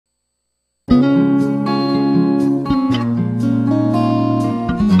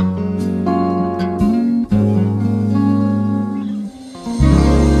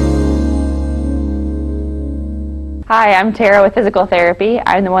Hi, I'm Tara with Physical Therapy.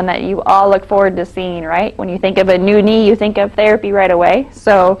 I'm the one that you all look forward to seeing, right? When you think of a new knee, you think of therapy right away.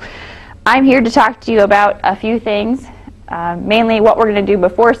 So I'm here to talk to you about a few things, mainly what we're going to do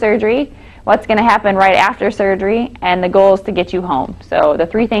before surgery, what's going to happen right after surgery, and the goals to get you home. So the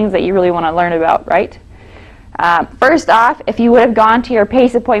three things that you really want to learn about, right? First off, if you would have gone to your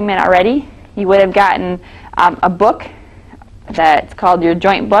PACE appointment already, you would have gotten a book that's called your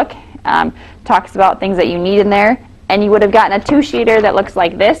joint book. Talks about things that you need in there, and you would have gotten a two-sheeter that looks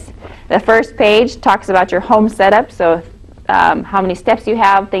like this. The first page talks about your home setup, so how many steps you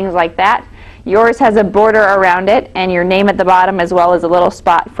have, things like that. Yours has a border around it and your name at the bottom, as well as a little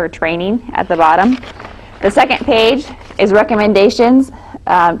spot for training at the bottom. The second page is recommendations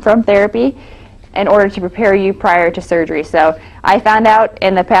from therapy in order to prepare you prior to surgery. So I found out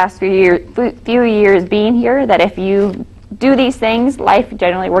in the past few years being here that if you do these things, life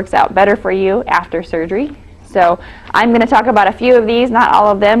generally works out better for you after surgery. So I'm going to talk about a few of these, not all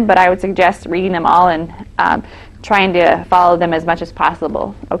of them, but I would suggest reading them all and trying to follow them as much as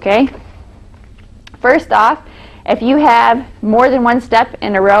possible, okay? First off, if you have more than one step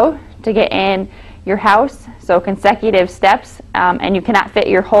in a row to get in your house, so consecutive steps, and you cannot fit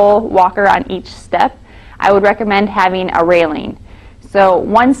your whole walker on each step, I would recommend having a railing. So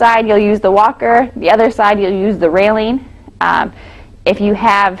one side you'll use the walker, the other side you'll use the railing. If you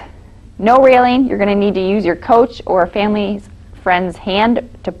have no railing, you're going to need to use your coach or a family friend's hand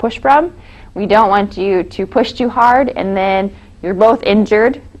to push from. We don't want you to push too hard and then you're both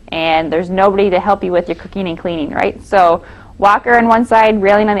injured and there's nobody to help you with your cooking and cleaning, right? So walker on one side,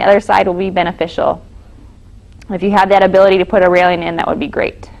 railing on the other side will be beneficial. If you have that ability to put a railing in, that would be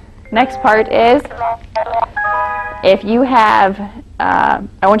great. Next part is, if you have, I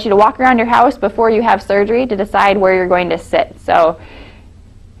want you to walk around your house before you have surgery to decide where you're going to sit. So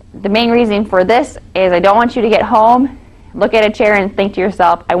the main reason for this is I don't want you to get home, look at a chair and think to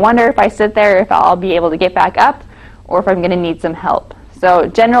yourself, I wonder if I sit there if I'll be able to get back up or if I'm going to need some help. So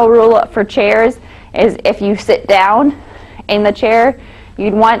general rule for chairs is if you sit down in the chair,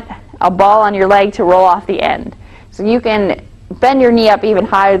 you'd want a ball on your leg to roll off the end. So you can bend your knee up even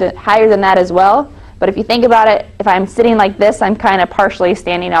higher than that as well. But if you think about it, if I'm sitting like this, I'm kind of partially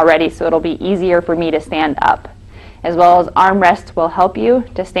standing already, so it'll be easier for me to stand up. As well as armrest will help you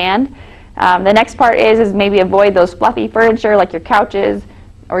to stand. The next part is maybe avoid those fluffy furniture like your couches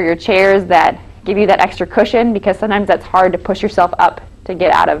or your chairs that give you that extra cushion, because sometimes that's hard to push yourself up to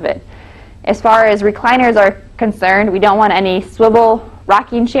get out of it. As far as recliners are concerned, we don't want any swivel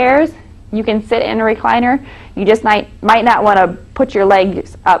rocking chairs. You can sit in a recliner. You just might not want to put your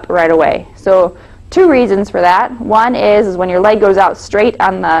legs up right away. So two reasons for that. One is when your leg goes out straight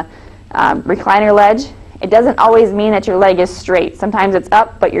on the recliner ledge, it doesn't always mean that your leg is straight. Sometimes it's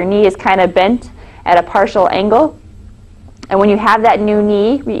up, but your knee is kind of bent at a partial angle. And when you have that new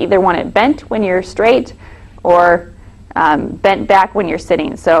knee, we either want it bent when you're straight or bent back when you're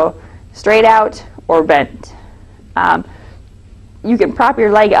sitting. So straight out or bent. You can prop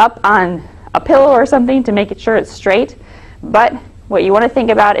your leg up on a pillow or something to make sure it's straight, but what you want to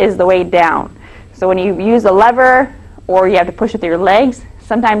think about is the way down. So when you use a lever or you have to push with your legs,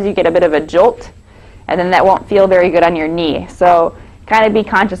 sometimes you get a bit of a jolt, and then that won't feel very good on your knee. So kind of be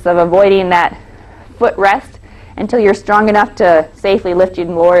conscious of avoiding that foot rest until you're strong enough to safely lift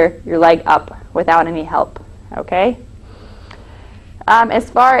and lower your leg up without any help, okay? As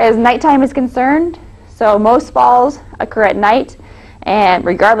far as nighttime is concerned, so most falls occur at night, and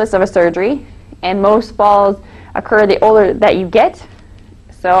regardless of a surgery, and most falls occur the older that you get.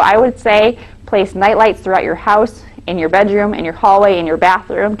 So I would say place night lights throughout your house, in your bedroom, in your hallway, in your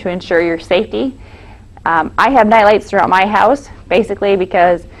bathroom to ensure your safety. I have night lights throughout my house, basically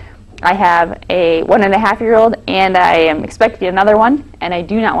because I have a 1.5-year-old and I am expecting another one, and I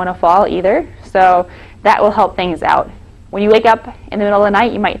do not want to fall either. So that will help things out. When you wake up in the middle of the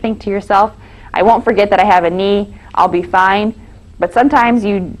night, you might think to yourself, I won't forget that I have a knee, I'll be fine. But sometimes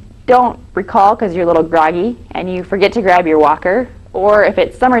you don't recall because you're a little groggy and you forget to grab your walker. Or if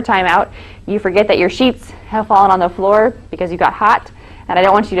it's summertime out, you forget that your sheets have fallen on the floor because you got hot, and I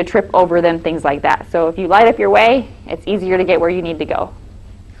don't want you to trip over them, things like that. So if you light up your way, it's easier to get where you need to go.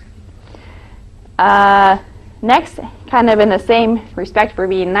 Next, kind of in the same respect for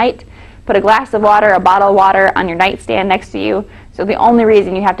being night, put a glass of water, a bottle of water on your nightstand next to you. So the only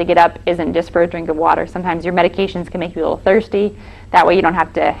reason you have to get up isn't just for a drink of water. Sometimes your medications can make you a little thirsty. That way you don't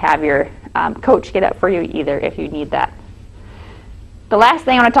have to have your coach get up for you either if you need that. The last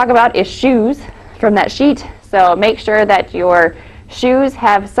thing I want to talk about is shoes from that sheet. So make sure that your shoes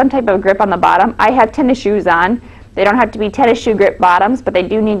have some type of grip on the bottom. I have tennis shoes on. They don't have to be tennis shoe grip bottoms, but they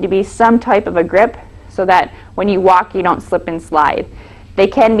do need to be some type of a grip so that when you walk you don't slip and slide. They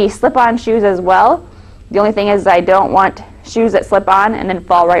can be slip-on shoes as well. The only thing is I don't want shoes that slip on and then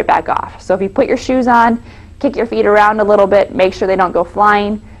fall right back off. So if you put your shoes on, kick your feet around a little bit, make sure they don't go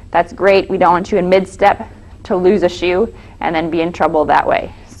flying. That's great. We don't want you in mid-step to lose a shoe and then be in trouble that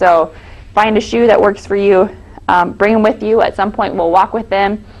way. So find a shoe that works for you. Bring them with you. At some point we'll walk with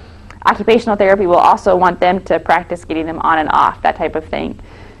them. Occupational therapy will also want them to practice getting them on and off, that type of thing.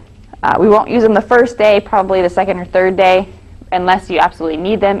 We won't use them the first day, probably the second or third day, unless you absolutely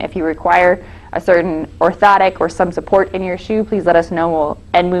need them. If you require a certain orthotic or some support in your shoe, please let us know,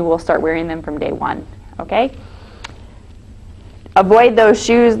 and we will start wearing them from day one. Okay? Avoid those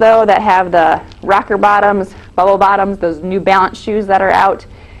shoes, though, that have the rocker bottoms, bubble bottoms, those New Balance shoes that are out.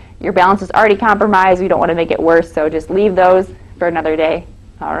 Your balance is already compromised. We don't want to make it worse, so just leave those for another day.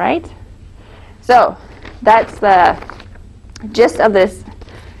 All right? So that's the gist of this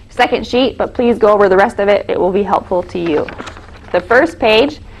second sheet, but please go over the rest of it. It will be helpful to you. The first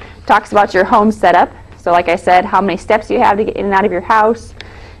page talks about your home setup. So like I said, how many steps you have to get in and out of your house,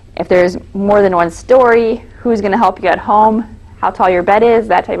 if there's more than one story, who's going to help you at home, how tall your bed is,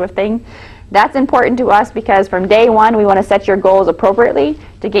 that type of thing. That's important to us because from day one we want to set your goals appropriately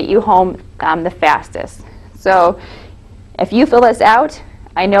to get you home the fastest. So if you fill this out,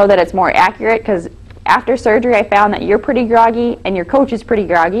 I know that it's more accurate because after surgery I found that you're pretty groggy and your coach is pretty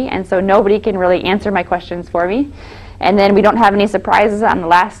groggy, and so nobody can really answer my questions for me. And then we don't have any surprises on the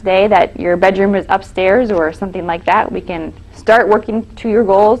last day that your bedroom is upstairs or something like that. We can start working to your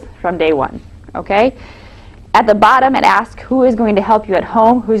goals from day one, okay? At the bottom it asks who is going to help you at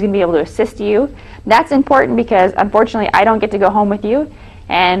home, who's going to be able to assist you. That's important because unfortunately I don't get to go home with you,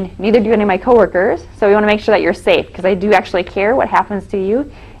 and neither do any of my coworkers, so we want to make sure that you're safe because I do actually care what happens to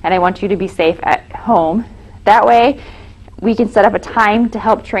you, and I want you to be safe at home. That way we can set up a time to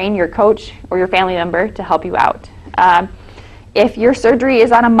help train your coach or your family member to help you out. If your surgery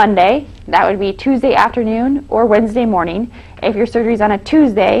is on a Monday, that would be Tuesday afternoon or Wednesday morning. If your surgery is on a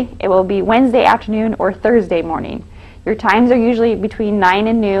Tuesday, it will be Wednesday afternoon or Thursday morning. Your times are usually between 9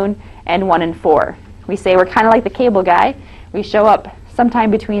 and noon and 1 and 4. We say we're kind of like the cable guy. We show up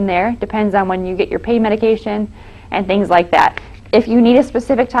sometime between there. Depends on when you get your pain medication and things like that. If you need a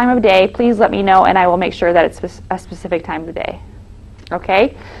specific time of day, please let me know and I will make sure that it's a specific time of day.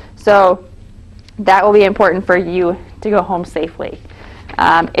 Okay? So that will be important for you to go home safely.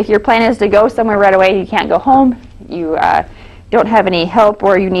 If your plan is to go somewhere right away, you can't go home, you don't have any help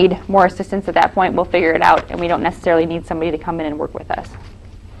or you need more assistance at that point, we'll figure it out and we don't necessarily need somebody to come in and work with us.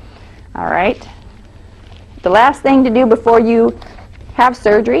 All right. The last thing to do before you have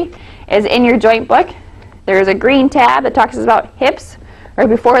surgery is in your joint book. There's a green tab that talks about hips. Right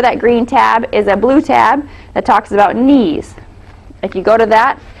before that green tab is a blue tab that talks about knees. If you go to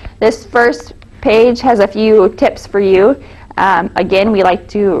that, this first page has a few tips for you. Again, we like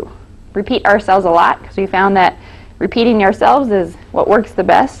to repeat ourselves a lot because we found that repeating ourselves is what works the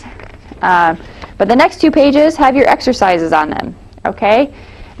best. But the next two pages have your exercises on them. Okay?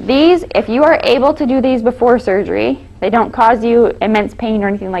 These, if you are able to do these before surgery, they don't cause you immense pain or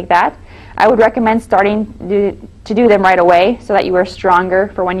anything like that, I would recommend starting to do them right away so that you are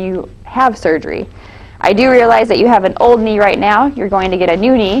stronger for when you have surgery. I do realize that you have an old knee right now. You're going to get a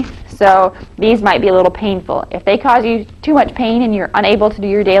new knee, so these might be a little painful. If they cause you too much pain and you're unable to do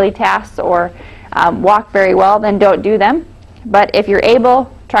your daily tasks or walk very well, then don't do them. But if you're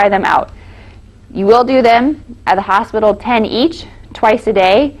able, try them out. You will do them at the hospital 10 each, twice a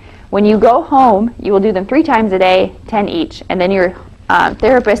day. When you go home, you will do them 3 times a day, 10 each. And then your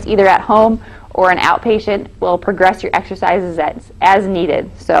therapist, either at home or an outpatient, will progress your exercises as needed.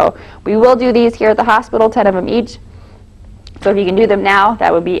 So we will do these here at the hospital, 10 of them each. So if you can do them now,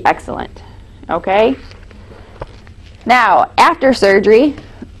 that would be excellent. Okay? Now, after surgery,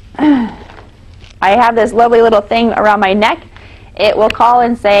 I have this lovely little thing around my neck. It will call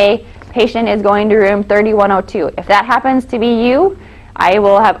and say, patient is going to room 3102. If that happens to be you, I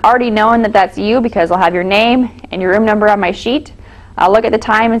will have already known that that's you because I'll have your name and your room number on my sheet. I'll look at the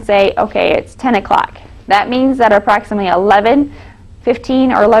time and say, okay, it's 10 o'clock. That means that approximately 11:15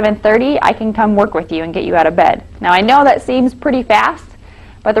 or 11:30, I can come work with you and get you out of bed. Now, I know that seems pretty fast,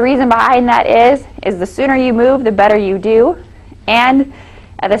 but the reason behind that is the sooner you move, the better you do. And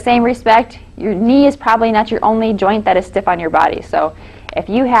at the same respect, your knee is probably not your only joint that is stiff on your body. So if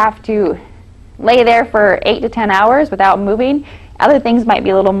you have to lay there for 8 to 10 hours without moving, other things might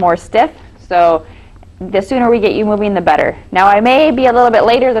be a little more stiff. So the sooner we get you moving, the better. Now, I may be a little bit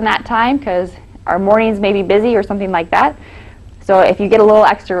later than that time because our mornings may be busy or something like that. So if you get a little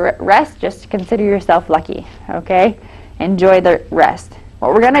extra rest, just consider yourself lucky, okay? Enjoy the rest.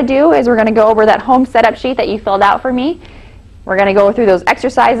 What we're going to do is we're going to go over that home setup sheet that you filled out for me. We're going to go through those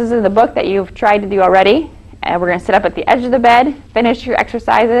exercises in the book that you've tried to do already. And we're going to sit up at the edge of the bed, finish your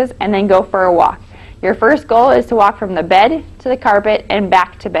exercises, and then go for a walk. Your first goal is to walk from the bed to the carpet and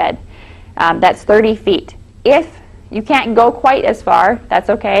back to bed. That's 30 feet. If you can't go quite as far, that's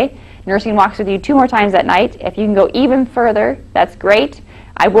okay. Nursing walks with you 2 more times at night. If you can go even further, that's great.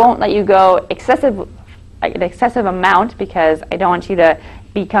 I won't let you go an excessive amount because I don't want you to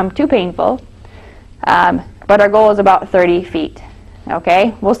become too painful. But our goal is about 30 feet.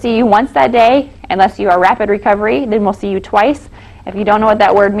 Okay? We'll see you once that day. Unless you are rapid recovery, then we'll see you twice. If you don't know what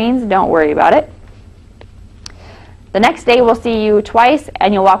that word means, don't worry about it. The next day we'll see you twice,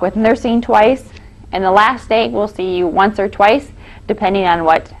 and you'll walk with nursing twice. And the last day we'll see you once or twice, depending on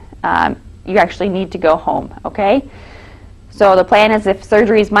what you actually need to go home. Okay? So the plan is if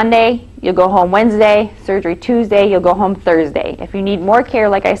surgery is Monday, you'll go home Wednesday. Surgery Tuesday, you'll go home Thursday. If you need more care,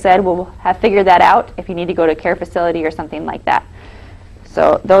 like I said, we'll have figured that out if you need to go to a care facility or something like that.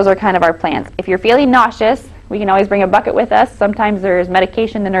 So those are kind of our plans. If you're feeling nauseous, we can always bring a bucket with us. Sometimes there's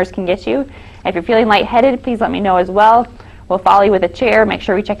medication the nurse can get you. If you're feeling lightheaded, please let me know as well. We'll follow you with a chair, make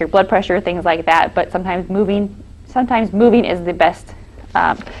sure we check your blood pressure, things like that. But sometimes moving is the best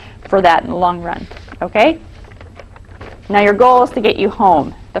for that in the long run. Okay? Now your goal is to get you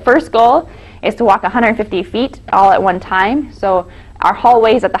home. The first goal is to walk 150 feet all at one time. So our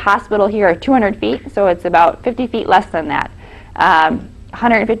hallways at the hospital here are 200 feet, so it's about 50 feet less than that.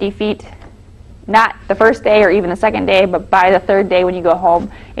 150 feet, not the first day or even the second day, but by the third day when you go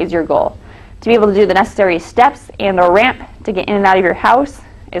home is your goal. To be able to do the necessary steps and the ramp to get in and out of your house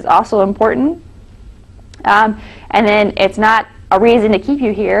is also important. And then it's not a reason to keep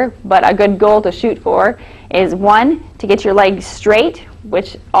you here, but a good goal to shoot for is 1, to get your legs straight,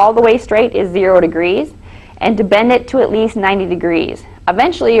 which all the way straight is 0 degrees, and to bend it to at least 90 degrees.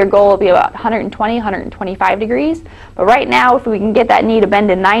 Eventually your goal will be about 120, 125 degrees, but right now if we can get that knee to bend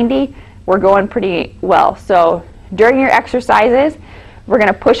to 90, we're going pretty well. So during your exercises, we're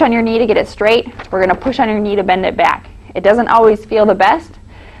going to push on your knee to get it straight. We're going to push on your knee to bend it back. It doesn't always feel the best,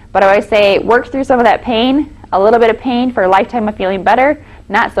 but I always say work through some of that pain. A little bit of pain for a lifetime of feeling better,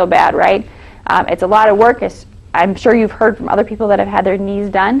 not so bad, right? It's a lot of work. I'm sure you've heard from other people that have had their knees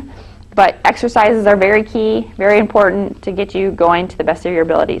done. But exercises are very key, very important to get you going to the best of your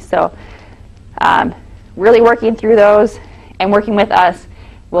abilities. So really working through those and working with us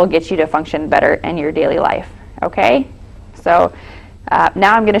will get you to function better in your daily life. Okay? So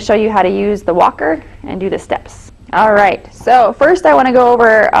now I'm going to show you how to use the walker and do the steps. All right. So first I want to go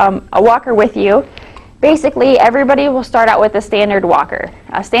over a walker with you. Basically, everybody will start out with a standard walker.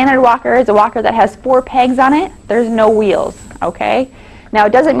 A standard walker is a walker that has 4 pegs on it. There's no wheels. Okay? Now,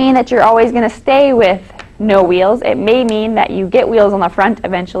 it doesn't mean that you're always going to stay with no wheels. It may mean that you get wheels on the front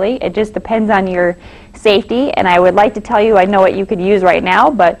eventually. It just depends on your safety, and I would like to tell you I know what you could use right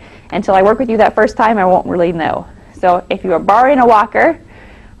now, but until I work with you that first time, I won't really know. So if you are borrowing a walker,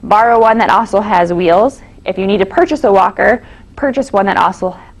 borrow one that also has wheels. If you need to purchase a walker, purchase one that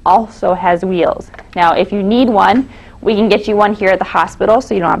also has wheels. Now, if you need one, we can get you one here at the hospital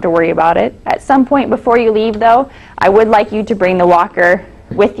so you don't have to worry about it. At some point before you leave, though, I would like you to bring the walker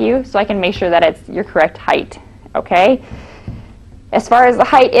with you so I can make sure that it's your correct height. Okay? As far as the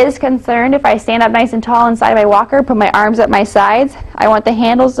height is concerned, if I stand up nice and tall inside my walker, put my arms at my sides, I want the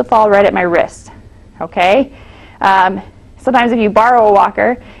handles to fall right at my wrist. Okay? Sometimes if you borrow a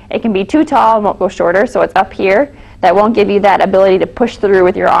walker, it can be too tall and won't go shorter, so it's up here. That won't give you that ability to push through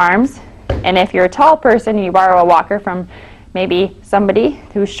with your arms. And if you're a tall person and you borrow a walker from maybe somebody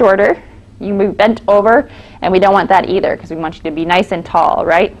who's shorter, you move bent over, and we don't want that either because we want you to be nice and tall,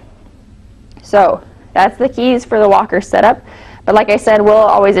 right? So that's the keys for the walker setup. But like I said, we'll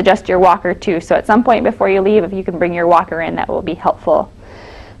always adjust your walker too. So at some point before you leave, if you can bring your walker in, that will be helpful.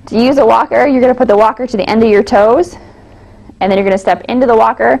 To use a walker, you're going to put the walker to the end of your toes, and then you're going to step into the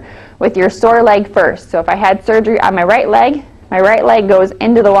walker with your sore leg first. So if I had surgery on my right leg goes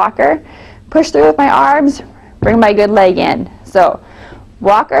into the walker, push through with my arms, bring my good leg in. So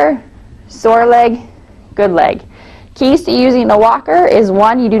walker, sore leg, good leg. Keys to using the walker is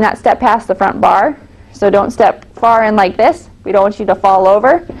 1, you do not step past the front bar. So don't step far in like this. We don't want you to fall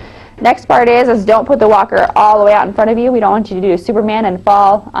over. Next part is don't put the walker all the way out in front of you. We don't want you to do Superman and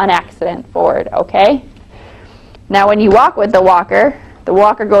fall on accident forward, okay? Now when you walk with the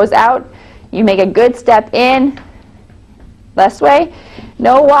walker goes out, you make a good step in, this way.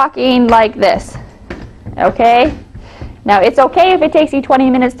 No walking like this, okay? Now it's okay if it takes you 20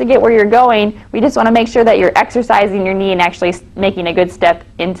 minutes to get where you're going. We just want to make sure that you're exercising your knee and actually making a good step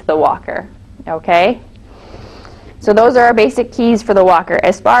into the walker, okay? So those are our basic keys for the walker.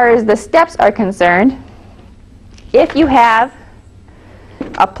 As far as the steps are concerned, if you have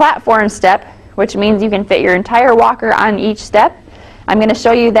a platform step, which means you can fit your entire walker on each step, I'm going to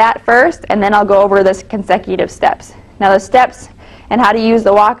show you that first, and then I'll go over the consecutive steps. Now the steps and how to use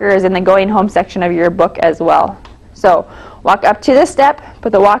the walker is in the going home section of your book as well. So walk up to the step,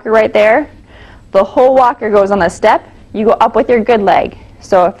 put the walker right there. The whole walker goes on the step. You go up with your good leg.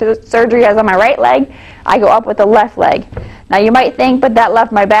 So if the surgery is on my right leg, I go up with the left leg. Now you might think, but that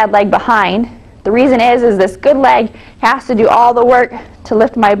left my bad leg behind. The reason is this good leg has to do all the work to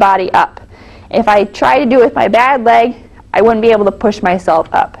lift my body up. If I try to do it with my bad leg, I wouldn't be able to push myself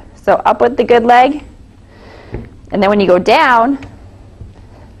up. So up with the good leg, and then when you go down,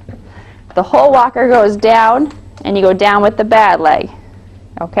 the whole walker goes down, and you go down with the bad leg.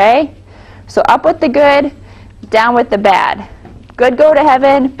 Okay? So up with the good, down with the bad. Good go to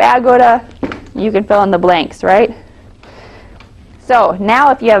heaven, bad go to, you can fill in the blanks, right? So now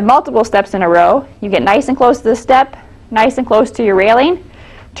if you have multiple steps in a row, you get nice and close to the step, nice and close to your railing,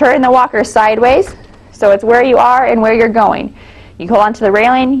 turn the walker sideways, so it's where you are and where you're going. You hold onto the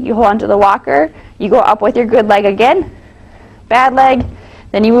railing, you hold onto the walker, you go up with your good leg again, bad leg,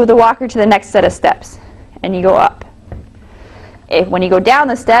 then you move the walker to the next set of steps, and you go up. When you go down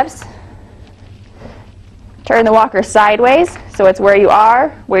the steps, turn the walker sideways, so it's where you are,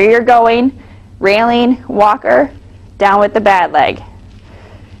 where you're going, railing, walker, down with the bad leg.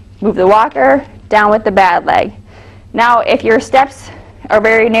 Move the walker, down with the bad leg. Now, if your steps are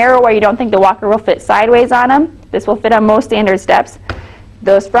very narrow where you don't think the walker will fit sideways on them, this will fit on most standard steps.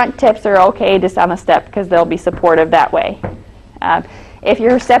 Those front tips are okay just on the step because they'll be supportive that way. If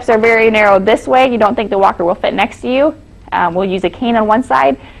your steps are very narrow this way, you don't think the walker will fit next to you, we'll use a cane on one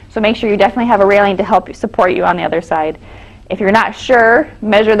side. So make sure you definitely have a railing to help support you on the other side. If you're not sure,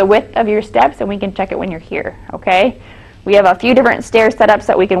 measure the width of your steps and we can check it when you're here, okay? We have a few different stair setups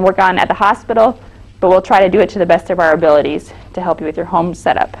that we can work on at the hospital, but we'll try to do it to the best of our abilities to help you with your home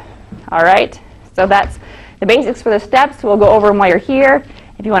setup. All right? So that's the basics for the steps. We'll go over them while you're here.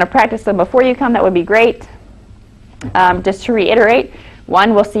 If you want to practice them before you come, that would be great. Just to reiterate,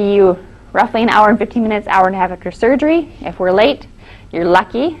 one, we'll see you roughly an hour and 15 minutes, hour and a half after surgery. If we're late, you're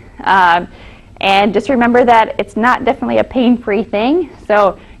lucky. And just remember that it's not definitely a pain-free thing.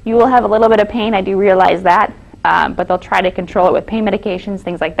 So you will have a little bit of pain, I do realize that, but they'll try to control it with pain medications,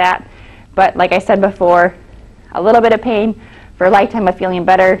 things like that. But like I said before, a little bit of pain for a lifetime of feeling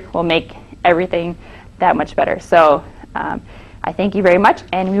better will make everything that much better. So I thank you very much,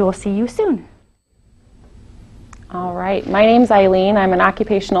 and we will see you soon. All right, my name's Eileen. I'm an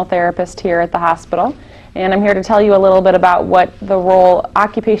occupational therapist here at the hospital, and I'm here to tell you a little bit about what the role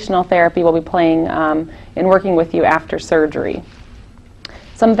occupational therapy will be playing in working with you after surgery.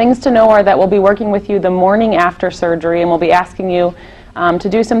 Some things to know are that we'll be working with you the morning after surgery, and we'll be asking you to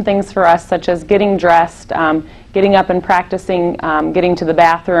do some things for us, such as getting dressed, getting up and practicing getting to the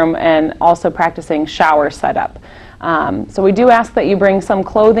bathroom, and also practicing shower setup. So we do ask that you bring some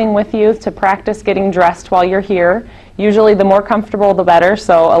clothing with you to practice getting dressed while you're here. Usually the more comfortable the better,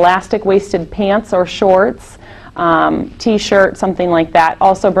 so elastic waisted pants or shorts, t-shirt, something like that.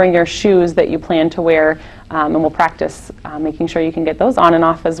 Also bring your shoes that you plan to wear, and we'll practice making sure you can get those on and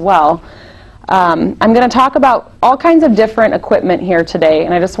off as well. I'm going to talk about all kinds of different equipment here today,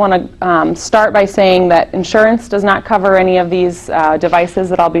 and I just want to start by saying that insurance does not cover any of these devices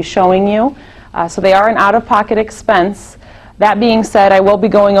that I'll be showing you. So they are an out-of-pocket expense. That being said, I will be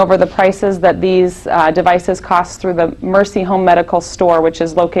going over the prices that these devices cost through the Mercy Home Medical Store, which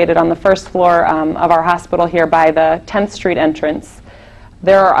is located on the first floor of our hospital here by the 10th Street entrance.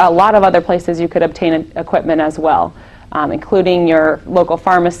 There are a lot of other places you could obtain equipment as well, including your local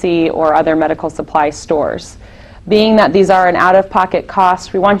pharmacy or other medical supply stores. Being that these are an out-of-pocket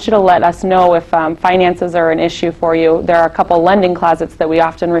cost, we want you to let us know if finances are an issue for you. There are a couple lending closets that we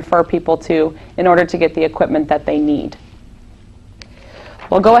often refer people to in order to get the equipment that they need.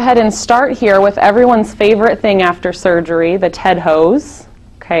 We'll go ahead and start here with everyone's favorite thing after surgery, the TED hose.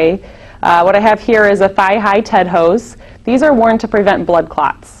 Okay. What I have here is a thigh-high TED hose. These are worn to prevent blood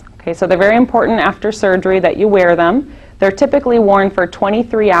clots. Okay, so they're very important after surgery that you wear them. They're typically worn for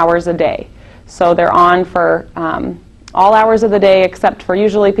 23 hours a day. So they're on for all hours of the day, except for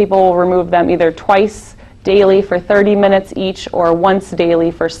usually people will remove them either twice daily for 30 minutes each or once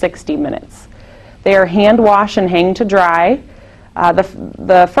daily for 60 minutes. They are hand wash and hang to dry.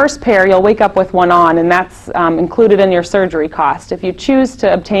 The first pair, you'll wake up with one on, and that's included in your surgery cost. If you choose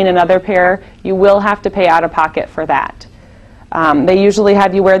to obtain another pair, you will have to pay out of pocket for that. They usually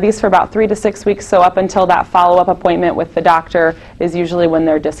have you wear these for about 3 to 6 weeks, so up until that follow-up appointment with the doctor is usually when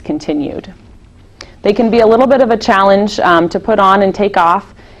they're discontinued. They can be a little bit of a challenge to put on and take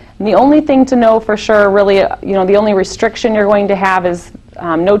off. And the only thing to know for sure, really, the only restriction you're going to have is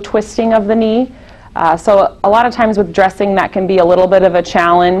no twisting of the knee. So a lot of times with dressing, that can be a little bit of a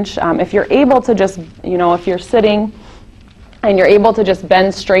challenge. If you're able to just, if you're sitting and you're able to just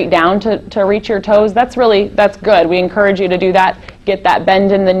bend straight down to reach your toes, that's good. We encourage you to do that, get that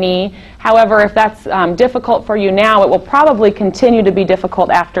bend in the knee. However, if that's difficult for you now, it will probably continue to be difficult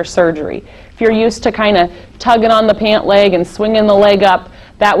after surgery. If you're used to kind of tugging on the pant leg and swinging the leg up,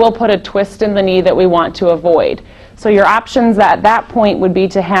 that will put a twist in the knee that we want to avoid. So your options at that point would be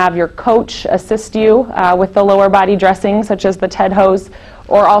to have your coach assist you with the lower body dressing, such as the TED hose,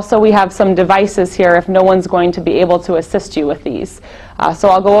 or also we have some devices here if no one's going to be able to assist you with these. So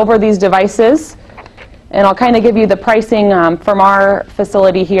I'll go over these devices, and I'll kind of give you the pricing from our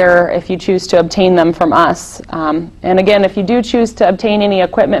facility here if you choose to obtain them from us. And again, if you do choose to obtain any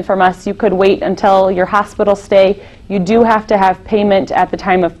equipment from us, you could wait until your hospital stay. You do have to have payment at the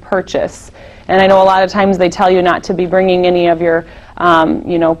time of purchase. And I know a lot of times they tell you not to be bringing any of your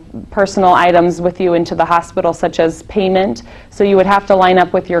personal items with you into the hospital, such as payment. So you would have to line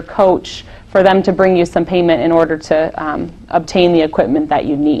up with your coach for them to bring you some payment in order to obtain the equipment that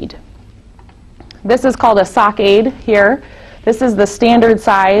you need. This is called a sock aid here. This is the standard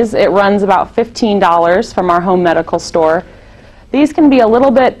size. It runs about $15 from our home medical store. These can be a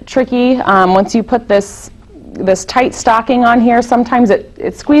little bit tricky once you put this tight stocking on here. Sometimes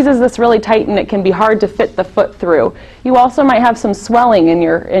it squeezes this really tight and it can be hard to fit the foot through. You also might have some swelling in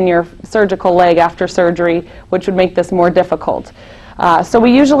your surgical leg after surgery, which would make this more difficult. So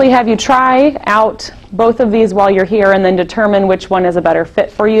we usually have you try out both of these while you're here and then determine which one is a better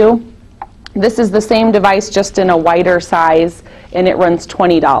fit for you. This is the same device, just in a wider size, and it runs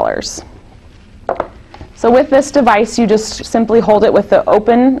 $20. So with this device, you just simply hold it with the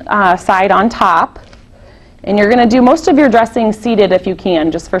open side on top. And you're going to do most of your dressing seated if you can,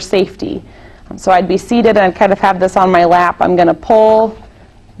 just for safety. So I'd be seated and I'd kind of have this on my lap. I'm going to pull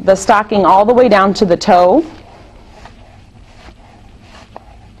the stocking all the way down to the toe.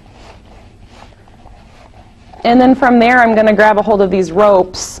 And then from there, I'm going to grab a hold of these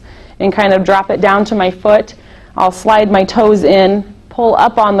ropes and kind of drop it down to my foot. I'll slide my toes in, pull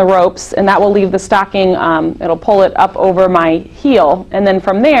up on the ropes, and that will leave the stocking, it'll pull it up over my heel. And then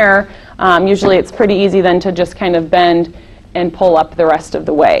from there, usually it's pretty easy then to just kind of bend and pull up the rest of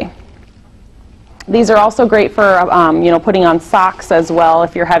the way. These are also great for putting on socks as well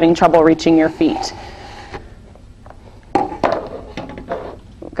if you're having trouble reaching your feet.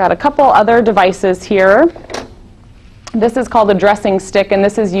 Got a couple other devices here. This is called a dressing stick, and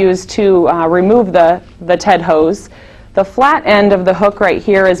this is used to remove the TED hose. The flat end of the hook right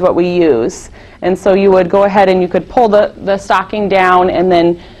here is what we use. And so you would go ahead and you could pull the stocking down and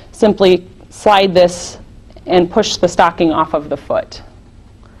then simply slide this and push the stocking off of the foot.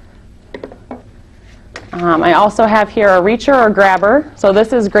 I also have here a reacher or grabber. So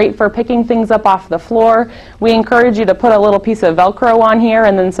this is great for picking things up off the floor. We encourage you to put a little piece of Velcro on here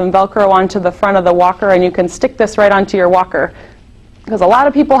and then some Velcro onto the front of the walker, and you can stick this right onto your walker. Because a lot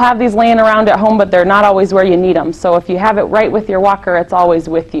of people have these laying around at home, but they're not always where you need them. So if you have it right with your walker, it's always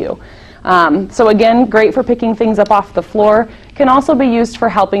with you. So again, great for picking things up off the floor. Can also be used for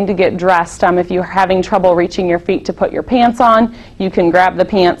helping to get dressed. If you're having trouble reaching your feet to put your pants on, you can grab the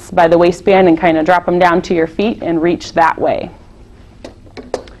pants by the waistband and kind of drop them down to your feet and reach that way.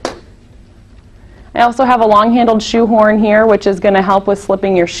 I also have a long-handled shoe horn here, which is going to help with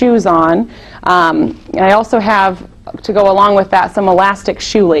slipping your shoes on. I also have, to go along with that, some elastic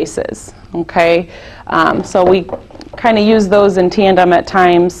shoelaces. Okay, so we kind of use those in tandem at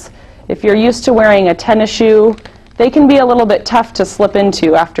times. If you're used to wearing a tennis shoe, they can be a little bit tough to slip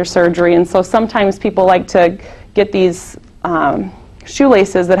into after surgery, and so sometimes people like to get these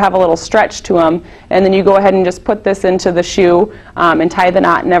shoelaces that have a little stretch to them, and then you go ahead and just put this into the shoe and tie the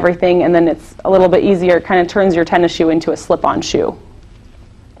knot and everything, and then it's a little bit easier. It kind of turns your tennis shoe into a slip-on shoe.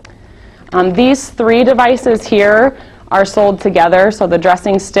 These three devices here are sold together, so the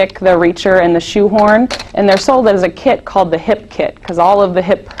dressing stick, the reacher, and the shoe horn, and they're sold as a kit called the hip kit, because all of the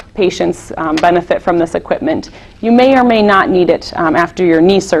hip patients benefit from this equipment. You may or may not need it after your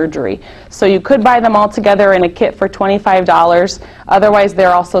knee surgery. So you could buy them all together in a kit for $25. Otherwise,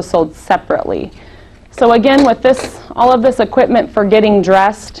 they're also sold separately. So again, with all of this equipment for getting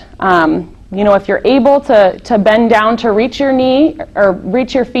dressed, if you're able to bend down to reach your knee or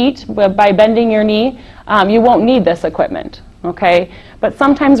reach your feet by bending your knee, you won't need this equipment, okay? But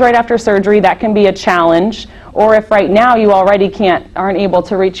sometimes right after surgery that can be a challenge, or if right now you already aren't able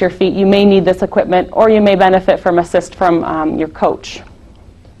to reach your feet, you may need this equipment, or you may benefit from assist from your coach.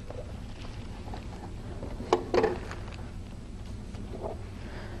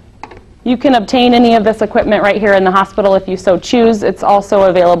 You can obtain any of this equipment right here in the hospital if you so choose. It's also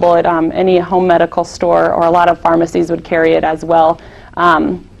available at any home medical store, or a lot of pharmacies would carry it as well.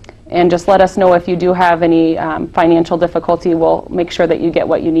 And just let us know if you do have any financial difficulty. We'll make sure that you get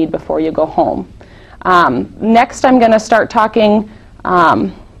what you need before you go home. Next, I'm going to start talking,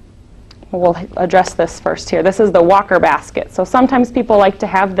 we'll address this first here. This is the walker basket. So sometimes people like to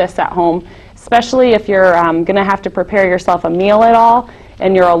have this at home, especially if you're going to have to prepare yourself a meal at all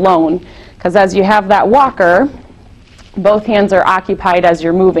and you're alone. Because as you have that walker, both hands are occupied as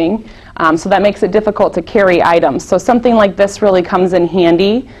you're moving. So that makes it difficult to carry items. So something like this really comes in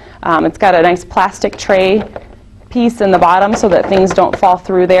handy. It's got a nice plastic tray piece in the bottom so that things don't fall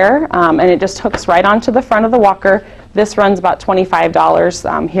through there. And it just hooks right onto the front of the walker. This runs about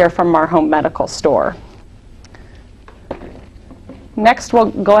 $25 here from our home medical store. Next,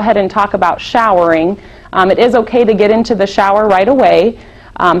 we'll go ahead and talk about showering. It is okay to get into the shower right away.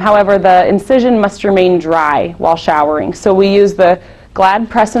 However, the incision must remain dry while showering. So we use the Glad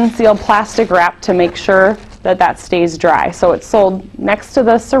Press and Seal plastic wrap to make sure that that stays dry. So it's sold next to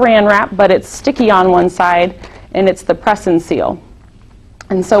the saran wrap, but it's sticky on one side, and it's the Press and Seal.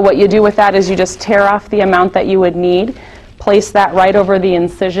 And so what you do with that is you just tear off the amount that you would need, place that right over the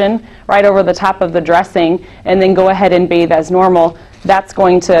incision, right over the top of the dressing, and then go ahead and bathe as normal. That's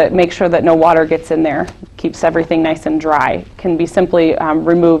going to make sure that no water gets in there, keeps everything nice and dry. Can be simply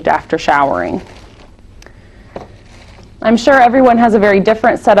removed after showering. I'm sure everyone has a very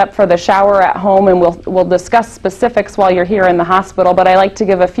different setup for the shower at home, and we'll discuss specifics while you're here in the hospital, but I like to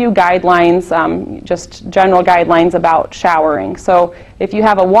give a few guidelines, just general guidelines about showering. So if you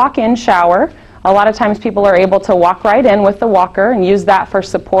have a walk-in shower, a lot of times people are able to walk right in with the walker and use that for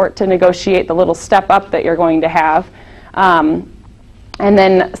support to negotiate the little step up that you're going to have. And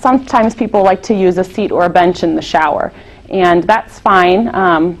then sometimes people like to use a seat or a bench in the shower. And that's fine,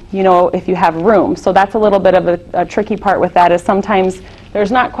 you know, if you have room. So that's a little bit of a tricky part with that, is sometimes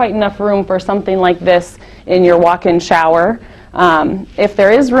there's not quite enough room for something like this in your walk-in shower. If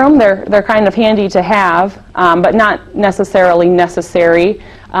there is room, they're kind of handy to have, but not necessarily necessary.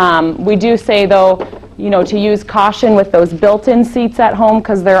 We do say, though, you know, to use caution with those built-in seats at home,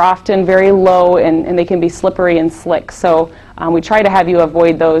 because they're often very low and they can be slippery and slick. So we try to have you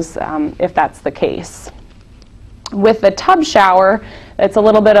avoid those if that's the case. With the tub shower, it's a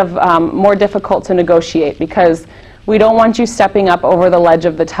little bit of more difficult to negotiate, because we don't want you stepping up over the ledge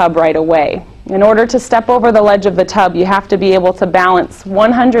of the tub right away. In order to step over the ledge of the tub, you have to be able to balance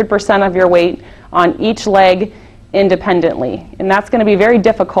 100% of your weight on each leg independently. And that's going to be very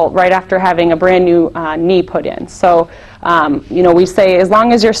difficult right after having a brand new knee put in. So, you know, we say as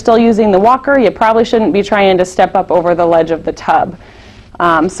long as you're still using the walker, you probably shouldn't be trying to step up over the ledge of the tub.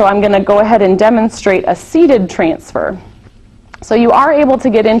 So I'm going to go ahead and demonstrate a seated transfer. So you are able to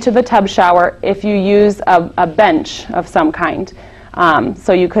get into the tub shower if you use a bench of some kind.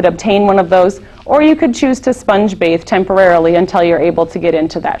 So you could obtain one of those, or you could choose to sponge bathe temporarily until you're able to get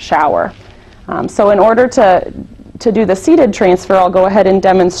into that shower. So in order to do the seated transfer, I'll go ahead and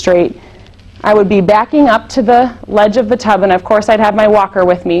demonstrate. I would be backing up to the ledge of the tub, and of course I'd have my walker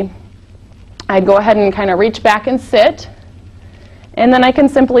with me. I'd go ahead and kind of reach back and sit. And then I can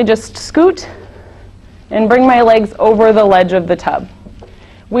simply just scoot and bring my legs over the ledge of the tub.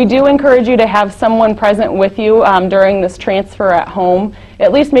 We do encourage you to have someone present with you during this transfer at home,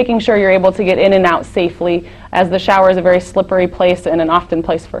 at least making sure you're able to get in and out safely, as the shower is a very slippery place and an often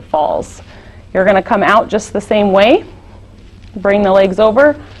place for falls. You're going to come out just the same way, bring the legs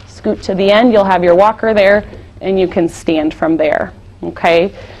over, scoot to the end, you'll have your walker there, and you can stand from there.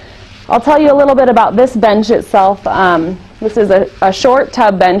 Okay? I'll tell you a little bit about this bench itself. This is a short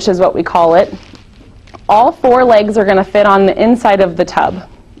tub bench is what we call it. All 4 legs are going to fit on the inside of the tub.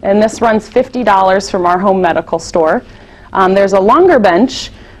 And this runs $50 from our home medical store. There's a longer bench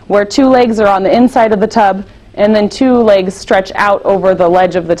where 2 legs are on the inside of the tub, and then 2 legs stretch out over the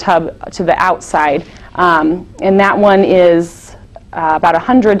ledge of the tub to the outside. And that one is about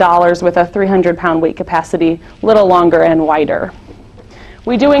 $100 with a 300-pound weight capacity, a little longer and wider.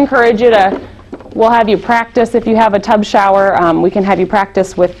 We do encourage you to, we'll have you practice if you have a tub shower. We can have you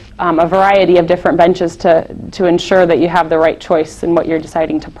practice with a variety of different benches to ensure that you have the right choice in what you're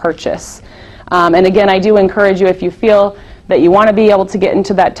deciding to purchase. And again, I do encourage you, if you feel that you want to be able to get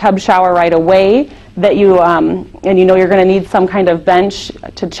into that tub shower right away, that you, and you know you're going to need some kind of bench,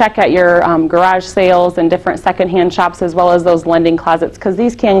 to check at your garage sales and different secondhand shops, as well as those lending closets, because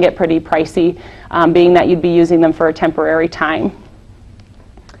these can get pretty pricey, being that you'd be using them for a temporary time.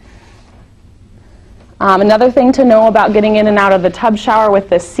 Another thing to know about getting in and out of the tub shower with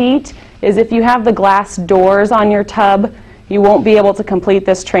the seat is if you have the glass doors on your tub, You won't be able to complete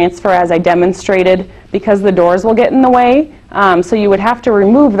this transfer as I demonstrated because the doors will get in the way. So you would have to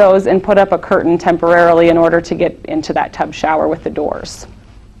remove those and put up a curtain temporarily in order to get into that tub shower with the doors.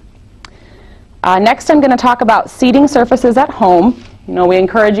 Next, I'm going to talk about seating surfaces at home. You know, we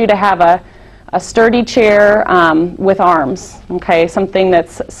encourage you to have a sturdy chair with arms, okay, something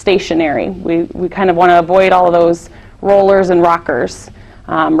that's stationary. We kind of want to avoid all of those rollers and rockers,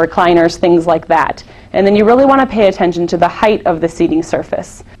 recliners, things like that. And then you really want to pay attention to the height of the seating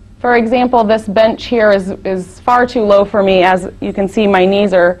surface. For example, this bench here is far too low for me. As you can see, my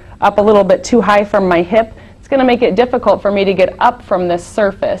knees are up a little bit too high from my hip. It's going to make it difficult for me to get up from this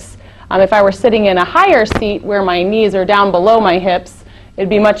surface. If I were sitting in a higher seat where my knees are down below my hips, it'd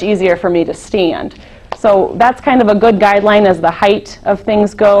be much easier for me to stand. So that's kind of a good guideline as the height of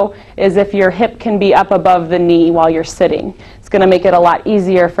things go, is if your hip can be up above the knee while you're sitting. It's going to make it a lot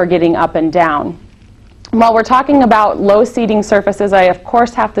easier for getting up and down. While we're talking about low seating surfaces, I of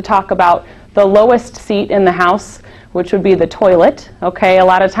course have to talk about the lowest seat in the house, which would be the toilet. Okay, a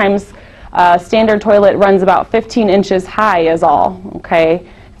lot of times standard toilet runs about 15 inches high is all. Okay,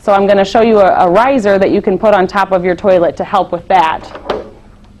 so I'm going to show you a riser that you can put on top of your toilet to help with that.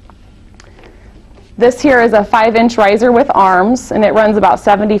 This here is a 5-inch riser with arms, and it runs about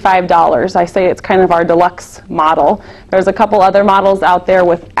 $75. I say it's kind of our deluxe model. There's a couple other models out there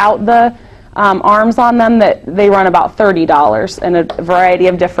without the arms on them that they run about $30 in a variety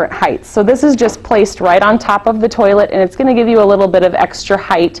of different heights. So this is just placed right on top of the toilet, and it's going to give you a little bit of extra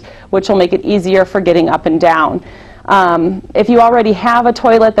height, which will make it easier for getting up and down. If you already have a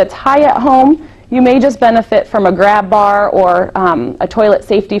toilet that's high at home, you may just benefit from a grab bar or a toilet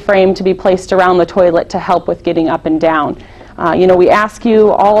safety frame to be placed around the toilet to help with getting up and down. You know, we ask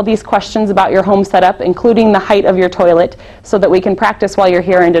you all of these questions about your home setup, including the height of your toilet, so that we can practice while you're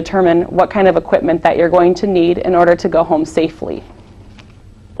here and determine what kind of equipment that you're going to need in order to go home safely.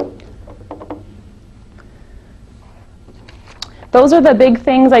 Those are the big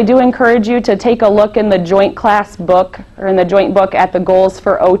things. I do encourage you to take a look in the joint class book or in the joint book at the goals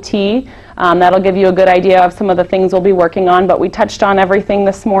for OT. That'll give you a good idea of some of the things we'll be working on, but we touched on everything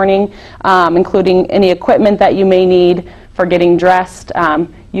this morning, including any equipment that you may need for getting dressed,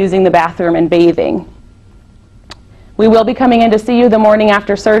 using the bathroom, and bathing. We will be coming in to see you the morning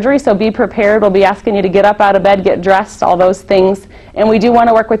after surgery, so be prepared. We'll be asking you to get up out of bed, get dressed, all those things. And we do want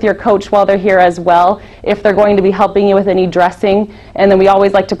to work with your coach while they're here as well, if they're going to be helping you with any dressing. And then we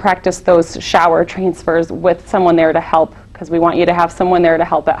always like to practice those shower transfers with someone there to help, because we want you to have someone there to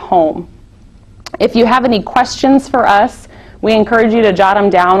help at home. If you have any questions for us, we encourage you to jot them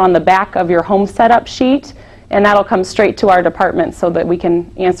down on the back of your home setup sheet, and that'll come straight to our department so that we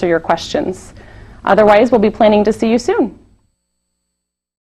can answer your questions. Otherwise, we'll be planning to see you soon.